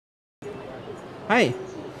Hi.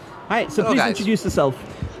 Hi. So Hello, please guys. introduce yourself.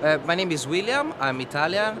 My name is William, I'm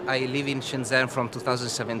Italian, I live in Shenzhen from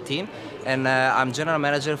 2017 and I'm General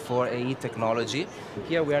Manager for AE Technology.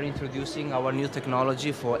 Here we are introducing our new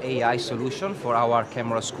technology for AI solution for our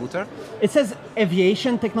camera scooter. It says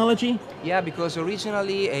aviation technology. Yeah, because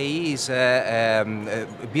originally AE is a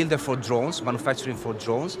builder for drones, manufacturing for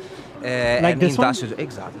drones. Like this one?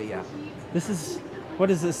 Exactly, yeah. This is, what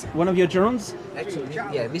is this? One of your drones? Actually,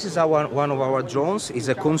 yeah, this is one of our drones. It's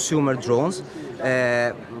a consumer drones,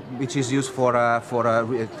 which is used for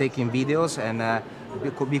taking videos and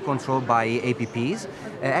be controlled by apps.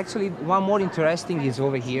 Actually, one more interesting is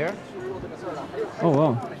over here. Oh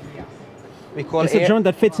wow. We call It's a drone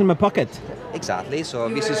that fits in my pocket. Exactly. So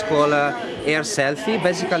this is called Air Selfie.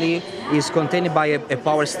 Basically, is contained by a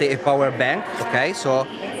power bank. Okay. So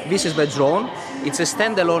this is the drone. It's a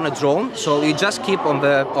standalone drone. So you just keep on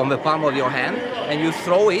the palm of your hand and you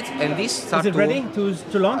throw it, and this starts. Is it ready to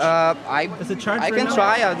launch? Does it charge? I can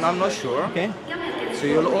try. I'm not sure. Okay. So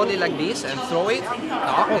you'll hold it like this and throw it.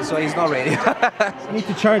 Oh, so it's not ready. You need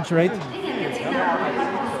to charge, right?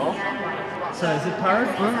 So is it powered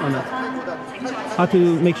on or not? How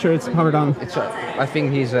to make sure it's powered on? It's I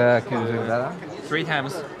think he's can do that. 3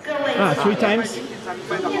 times. Ah, 3 times?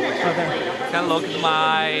 Okay. Can look at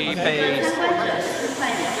my face.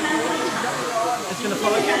 It's gonna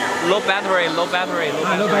follow you? Low battery, low battery, low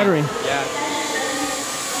battery. Low battery. Yeah.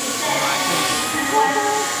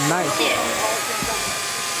 Nice.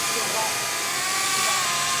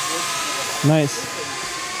 Nice.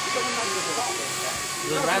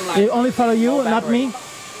 It only follow you, not me?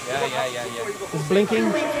 Yeah. It's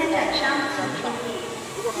blinking.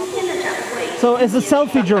 So it's a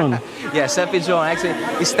selfie drone. Yeah, selfie drone. Actually,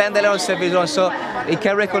 it's standalone selfie drone, so it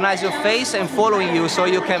can recognize your face and following you, so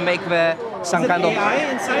you can make some kind of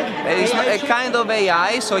AI inside? It's a kind of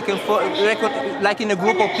AI, so it can like in a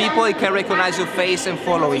group of people, it can recognize your face and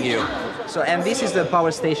following you. So, and this is the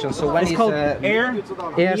power station. So when It's called Air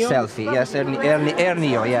Neo? Selfie, yes, Air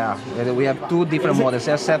Neo, yeah. We have 2 different models,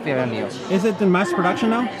 Air Selfie and Air Neo. Is it in mass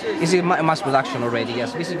production now? Is it mass production already?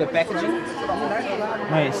 Yes. This is the packaging.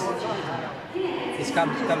 Nice. It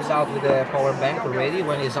comes out with a power bank already.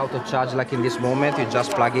 When it's out of charge, like in this moment, you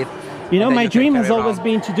just plug it. You know, my dream has carry always around.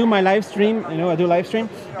 been to do my live stream. You know, I do live stream,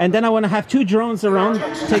 and then I want to have 2 drones around,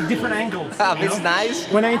 take different angles. It's nice.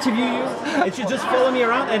 When I interview you, it should just follow me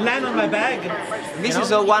around and land on my bag. This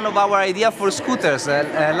is one of our ideas for scooters.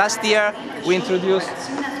 Last year we introduced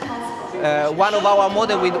one of our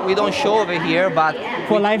models we don't show over here, but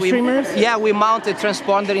For live streamers? Yeah, we mount a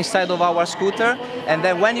transponder inside of our scooter, and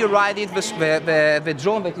then when you ride it, the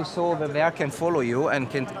drone that you saw over there can follow you and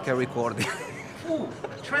can record it. Ooh,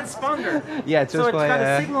 transponder. Yeah, So it's got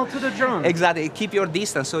a signal to the drone. Exactly, keep your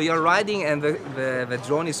distance. So you're riding and the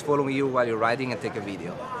drone is following you while you're riding and take a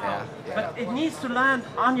video. Yeah. But it needs to land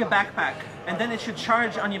on your backpack, and then it should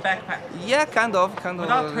charge on your backpack. Yeah, kind of.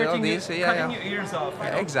 Without hurting you, this. cutting your ears off.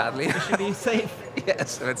 You know? Exactly. It should be safe.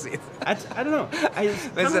 Yes, that's it. I don't know.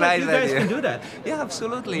 That's a like nice you guys idea. can do that. Yeah,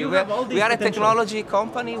 absolutely. You have all these We are a potential. technology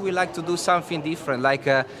company. We like to do something different. Like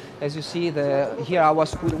as you see, here our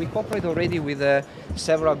scooter. We cooperate already with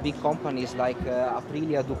several big companies like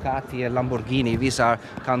Aprilia, Ducati, and Lamborghini. These are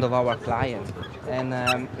kind of our clients. And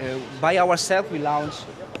by ourselves, we launched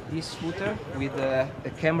this scooter with a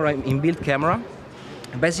camera, inbuilt camera.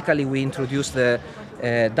 Basically, we introduced the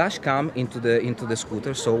dashcam into the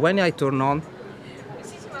scooter. So when I turn on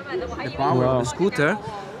the power of the scooter,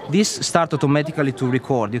 this starts automatically to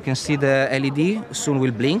record. You can see the LED soon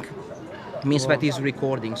will blink. Means that it's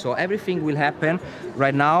recording. So everything will happen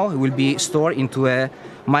right now. It will be stored into a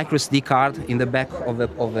micro SD card in the back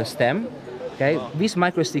of the stem. Okay, this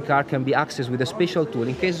micro SD card can be accessed with a special tool.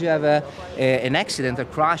 In case you have an accident, a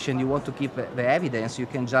crash, and you want to keep the evidence, you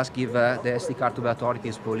can just give the SD card to the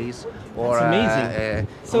authorities, police, or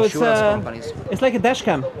So insurance companies. It's like a dash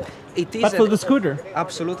cam, but for the scooter.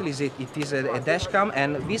 Absolutely, it is a dash cam,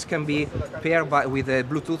 and this can be paired with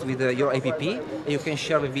Bluetooth with your app. You can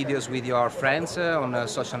share the videos with your friends on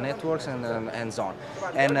social networks and so on.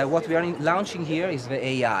 And what we are launching here is the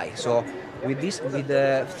AI. So with this,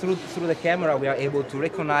 through the camera, we are able to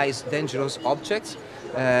recognize dangerous objects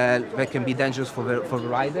that can be dangerous for the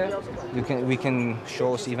rider. We can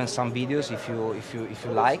show even some videos if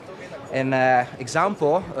you like. An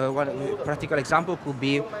one practical example could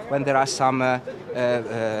be when there are some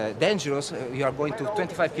dangerous. You are going to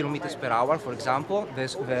 25 kilometers per hour, for example.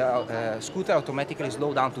 The scooter automatically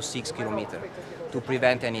slow down to 6 kilometers to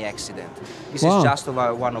prevent any accident. This is just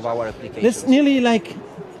one of our applications. That's nearly like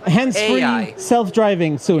hands-free AI.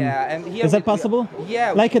 self-driving soon. Yeah, and here Is that possible?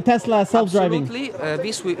 Yeah, like a Tesla self-driving.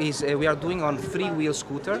 Absolutely. We are doing on three-wheel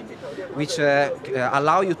scooter, which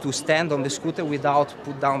allow you to stand on the scooter without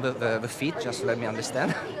put down the feet. Just let me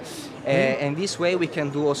understand. And this way we can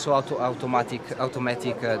do also automatic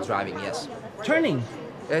driving. Yes. Turning.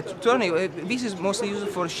 Turning. This is mostly used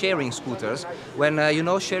for sharing scooters. When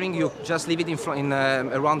sharing, you just leave it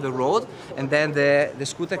around the road, and then the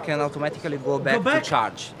scooter can automatically go back to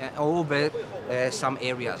charge over some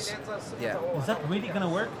areas. Yeah. Is that really gonna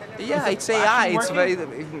work? Yeah, it's AI. It's very.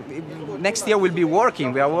 Next year will be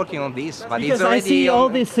working. We are working on this, but Because it's already. I see all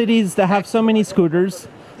these cities that have so many scooters,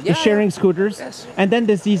 the sharing scooters, yes. and then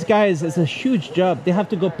there's these guys. It's a huge job. They have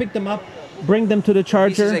to go pick them up, bring them to the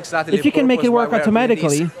charger. This is exactly if you can make it work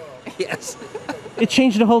automatically, yes. it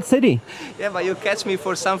changed the whole city. Yeah, but you catch me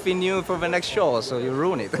for something new for the next show, so you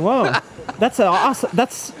ruin it. Wow, that's awesome.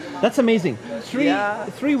 That's amazing.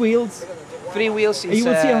 Three wheels. Three wheels. You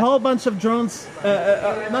will see a whole bunch of drones.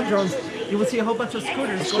 Not drones. You will see a whole bunch of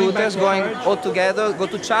scooters. Going all together, go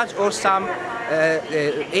to charge, or some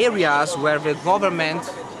areas where the government.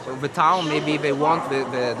 The town, maybe they want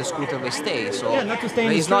the scooter, they stay. So yeah, not to stay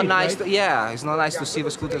in it's the not street, nice. Right? It's not nice to see the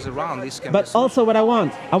scooters around. This can but also, what I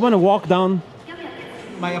want to walk down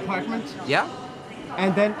my apartment. Yeah.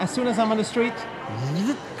 And then, as soon as I'm on the street,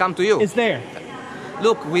 come to you. It's there.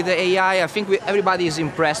 Look, with the AI, I think everybody is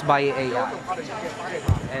impressed by AI,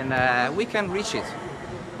 and we can reach it.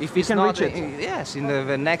 If it's not, yes, in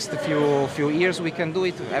the next few years we can do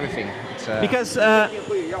it. Everything. Because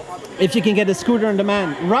if you can get a scooter on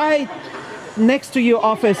demand right next to your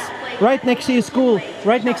office, right next to your school,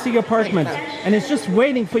 right next to your apartment, and it's just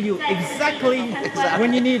waiting for you exactly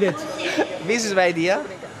when you need it. This is the idea.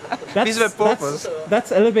 This is the purpose.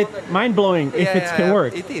 That's a little bit mind-blowing if it can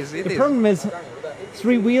work. It is. The problem is,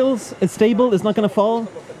 three wheels, it's stable, it's not going to fall.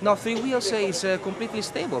 No, three wheels is completely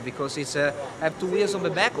stable because it's have two wheels on the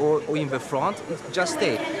back or in the front. It just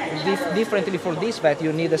stay. Differently for this, that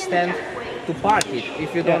you need a stand to park it.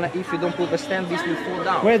 If you don't put a stand, this will fall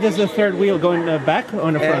down. Where does the third wheel go, in the back or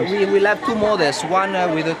in the front? We will have two models, one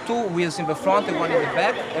with the two wheels in the front and one in the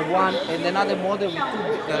back, and another model with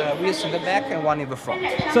two wheels in the back and one in the front.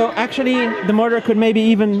 So actually, the motor could maybe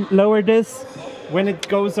even lower this when it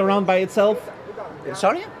goes around by itself.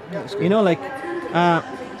 Sorry? You know, like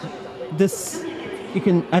this, you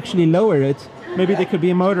can actually lower it. Maybe there could be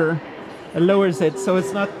a motor that lowers it, so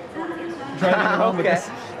it's not driving around with this.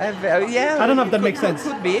 Yeah, I don't know if that makes sense.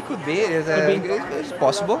 Could be. It's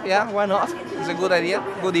possible. Yeah, why not? It's a good idea.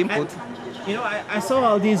 Good input. And, I saw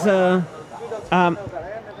all these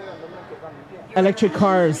electric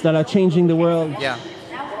cars that are changing the world. Yeah.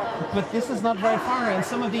 But this is not very far, and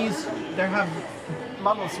some of these, they have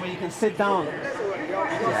models where you can sit down.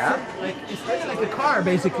 Yeah. It's like a car,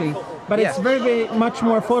 basically, but it's very, very much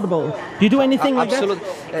more affordable. Do you do anything like that?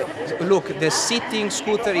 Absolutely. Look, the sitting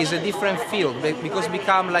scooter is a different field because it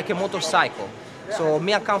become like a motorcycle. So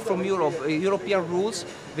me, I come from Europe. European rules,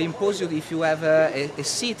 they impose you if you have a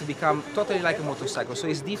seat, become totally like a motorcycle. So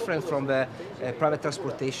it's different from the private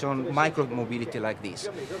transportation, micro mobility like this.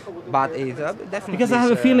 But it definitely because I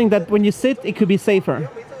have a feeling that when you sit, it could be safer.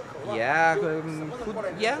 Yeah,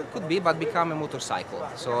 could be, but become a motorcycle.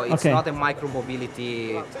 So it's not a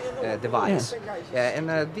micro-mobility device. Yeah,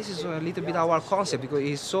 and this is a little bit our concept because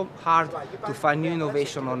it's so hard to find new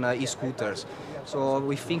innovation on e-scooters. So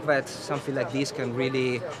we think that something like this can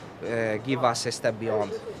really give us a step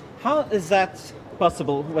beyond. How is that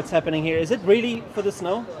possible, what's happening here? Is it really for the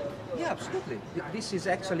snow? Yeah, absolutely. This is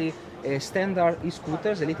actually a standard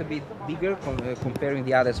e-scooters, a little bit bigger comparing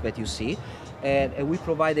the others that you see. And we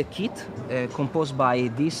provide a kit composed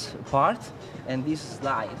by this part and this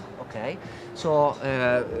slide. Okay, so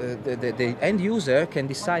the end user can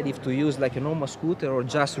decide if to use like a normal scooter or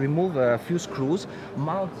just remove a few screws,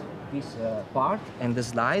 mount this part and the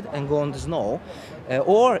slide and go on the snow,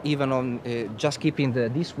 or even on just keeping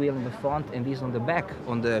this wheel in the front and this on the back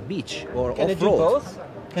on the beach or Can off-road. it do both?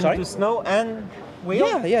 Can it do snow and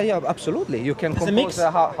wheel? Yeah, absolutely. You can compose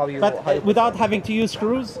how you... But without having to use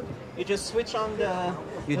screws? You just switch on the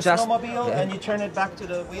snowmobile and you turn it back to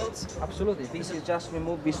the wheels? Absolutely. This is just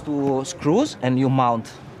remove these two screws and you mount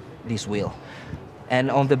this wheel. And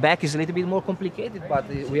on the back is a little bit more complicated, but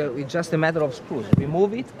it's just a matter of screws.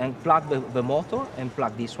 Remove it and plug the motor and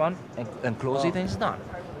plug this one and close it and it's done.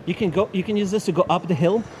 You can use this to go up the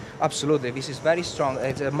hill? Absolutely. This is very strong.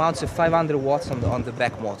 It mounts 500 watts on the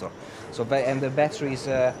back motor. So and the battery is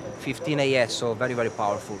 15 AS, so very, very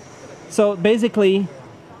powerful. So basically,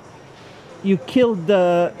 you killed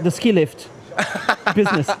the ski lift.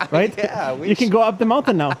 business, right? Yeah, you can go up the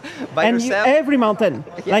mountain now. By and yourself? every mountain,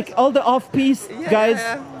 like all the off-piste guys,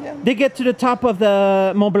 they get to the top of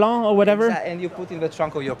the Mont Blanc or whatever. And you put in the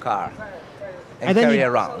trunk of your car And and, then carry you-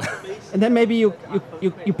 around. And then maybe you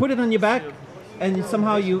put it on your back, and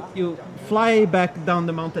somehow you fly back down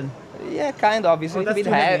the mountain. Yeah, kind of. It's a little that's bit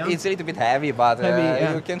too heavy, heavy. huh? It's a little bit heavy, but Heavy,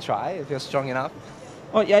 yeah. you can try if you're strong enough.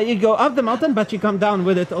 Oh yeah, you go up the mountain, but you come down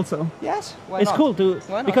with it also. Yes, why It's not? cool too,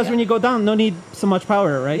 Why not? because Yeah. when you go down, no need so much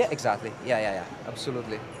power, right? Yeah, exactly. Yeah,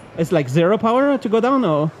 absolutely. It's like zero power to go down,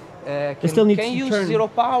 or Can, still needs can to use turn. zero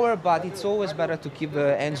power, but it's always better to keep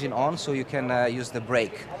the engine on so you can use the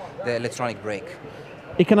brake, the electronic brake.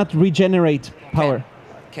 it cannot regenerate power.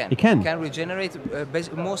 Can. It can? Can regenerate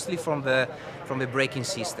mostly from the braking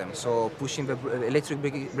system. So pushing the electric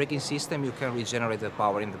braking system, you can regenerate the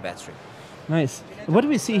power in the battery. Nice. What do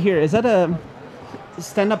we see here? Is that a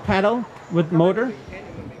stand-up paddle with motor?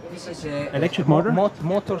 This is a Electric motor?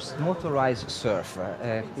 Motorized surf,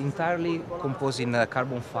 entirely composed in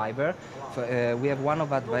carbon fiber. We have one of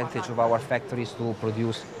the advantage of our factories to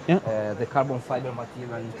produce the carbon fiber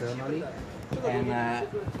material internally. And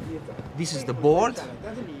this is the board.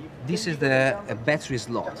 This is the battery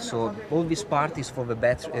slot. So all this part is for the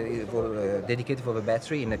battery, dedicated for the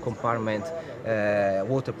battery in a compartment,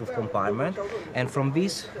 waterproof compartment. And from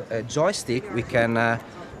this joystick, we can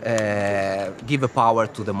give a power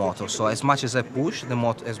to the motor. So as much as I push, the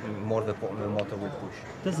motor, as more the motor will push.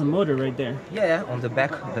 There's a motor right there. Yeah, on the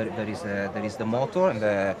back there is the motor and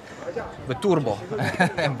the turbo,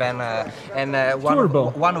 and then Turbo.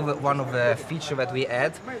 one of the feature that we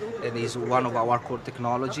add, and is one of our core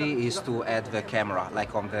technology, is to add the camera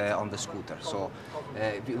like on the scooter. So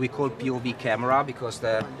we call POV camera because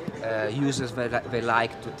the users they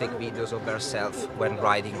like to take videos of themselves when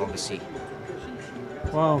riding on the sea.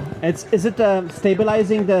 Wow. Is it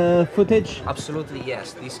stabilizing the footage? Absolutely,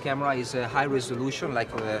 yes. This camera is high resolution, like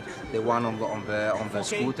the one on the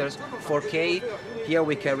scooters. 4K. Here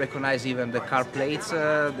we can recognize even the car plates,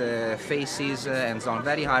 the faces, and so on.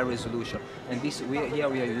 Very high resolution. And here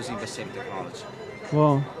we are using the same technology.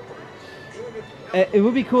 Wow. It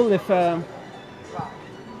would be cool if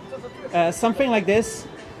something like this.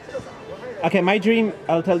 Okay, my dream.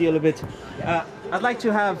 I'll tell you a little bit. I'd like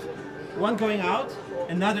to have one going out,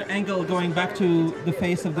 another angle going back to the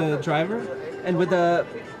face of the driver, and with a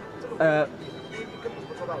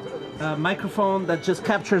microphone that just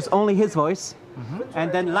captures only his voice,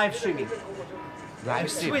 and then live streaming.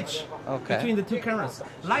 Live stream. Switch Okay. between the two cameras.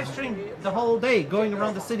 Live stream the whole day, going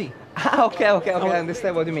around the city. Okay. I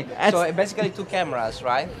understand what you mean. So basically two cameras,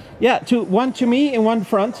 right? Yeah, one to me and one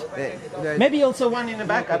front. The- Maybe also one in the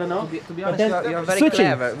back. I don't know. To be But honest, then you are very switching.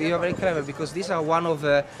 clever. You are very clever because these are one of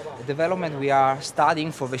the development we are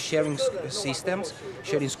studying for the sharing systems,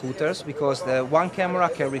 sharing scooters. Because the one camera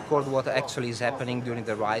can record what actually is happening during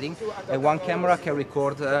the riding, and one camera can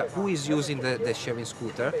record who is using the sharing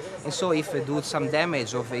scooter. And so if they do some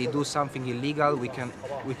damage or they do something illegal, we can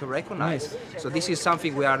recognize. Nice. So this is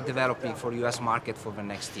something we are developing for US market for the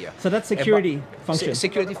next year. So that's security function.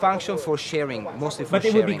 Security function for sharing, mostly for But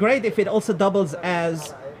it sharing. would be great if it also doubles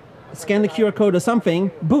as scan the QR code or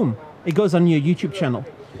something, boom, it goes on your YouTube channel.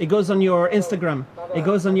 It goes on your Instagram. It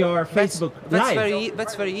goes on your Facebook live.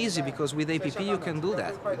 That's very easy because with APP you can do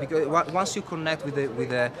that. Because once you connect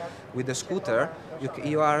with the scooter,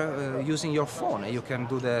 you are using your phone and you can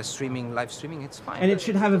do the live streaming. It's fine. And it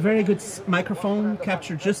should have a very good microphone,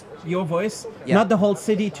 capture just your voice, Yeah. not the whole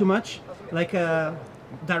city too much, like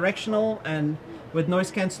directional and with noise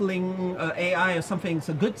cancelling AI or something. It's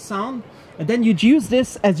a good sound. And then you'd use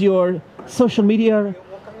this as your social media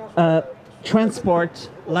transport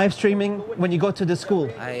live streaming when you go to the school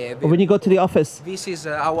or when you go to the office. This is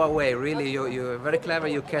our way, really. You're very clever.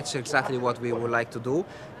 You catch exactly what we would like to do.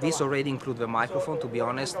 This already includes the microphone, to be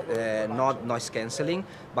honest, not noise cancelling,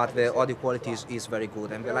 but the audio quality is very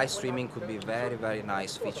good. And the live streaming could be a very, very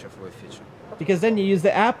nice feature for the future. Because then you use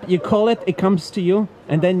the app, you call it, it comes to you,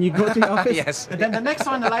 and then you go to the office. Yes. And then the next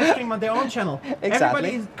one, the live stream on their own channel. Exactly.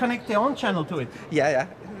 Everybody connect their own channel to it. Yeah.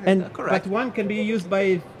 And correct. but one can be used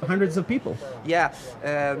by hundreds of people. Yeah,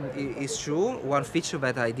 it's true. One feature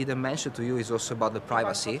that I didn't mention to you is also about the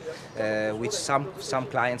privacy, which some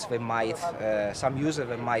clients some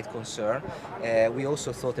users might concern. We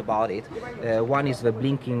also thought about it. One is the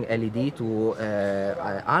blinking LED to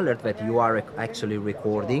alert that you are actually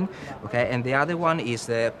recording. Okay, and the other one is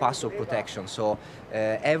the password protection. So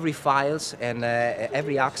every files and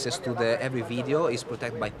every access to every video is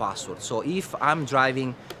protected by password. So if I'm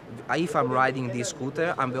riding this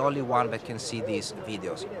scooter, I'm the only one that can see these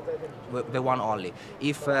videos. the one only.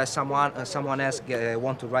 If someone else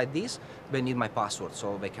want to write this, they need my password,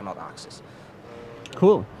 so they cannot access.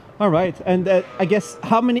 Cool. All right. And I guess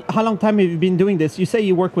how long time have you been doing this? You say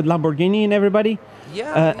you work with Lamborghini and everybody?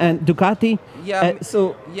 Yeah. And Ducati? Yeah.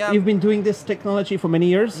 So yeah. you've been doing this technology for many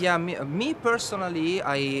years? Yeah, me personally,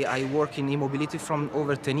 I work in e-mobility from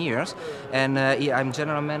over 10 years, and I'm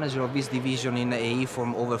general manager of this division in AEE for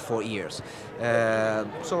over 4 years.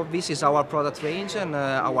 So this is our product range and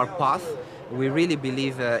our path. We really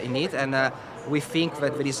believe in it, and we think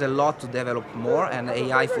that there is a lot to develop more, and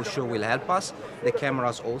AI for sure will help us. The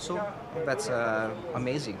cameras also. That's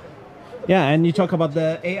amazing. Yeah, and you talk about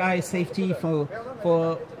the AI safety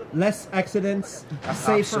for less accidents,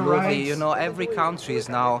 safer Absolutely. rides. You know, every country is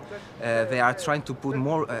now they are trying to put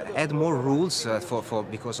more, add more rules for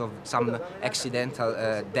because of some accidental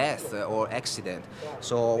death or accident.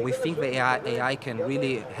 So we think the AI can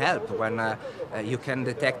really help when you can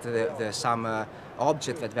detect some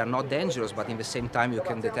objects that were not dangerous, but in the same time you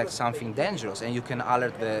can detect something dangerous, and you can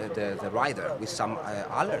alert the rider with some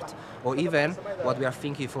alert. Or even what we are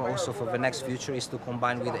thinking for also for the next future is to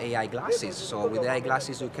combine with AI glasses. So with AI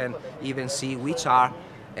glasses you can even see which are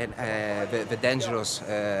the dangerous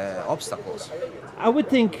obstacles. I would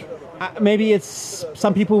think maybe it's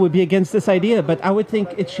some people would be against this idea, but I would think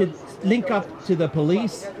it should link up to the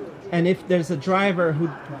police, and if there's a driver who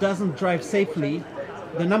doesn't drive safely,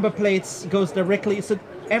 the number plates goes directly, so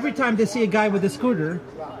every time they see a guy with a scooter,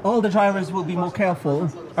 all the drivers will be more careful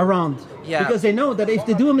around. Yeah. Because they know that if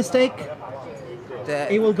they do a mistake,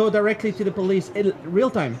 it will go directly to the police in real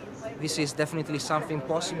time. This is definitely something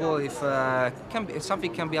possible if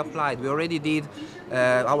something can be applied. We already did,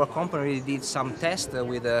 our company already did some tests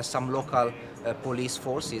with some local police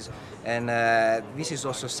forces, and this is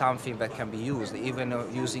also something that can be used, even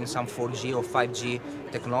using some 4G or 5G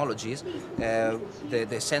technologies.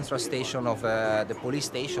 The central station of the police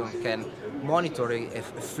station can monitor a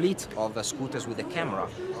fleet of scooters with a camera,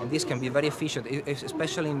 and this can be very efficient,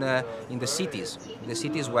 especially in the cities. The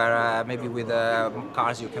cities where maybe with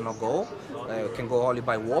cars you cannot go, you can go only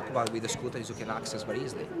by walk, but with the scooters you can access very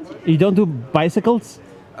easily. You don't do bicycles?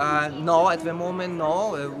 No, at the moment,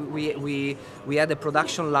 no. We had a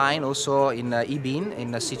production line also in Ibin,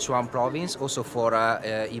 in Sichuan province, also for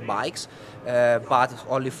e-bikes, but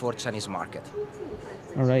only for Chinese market.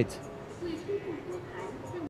 All right.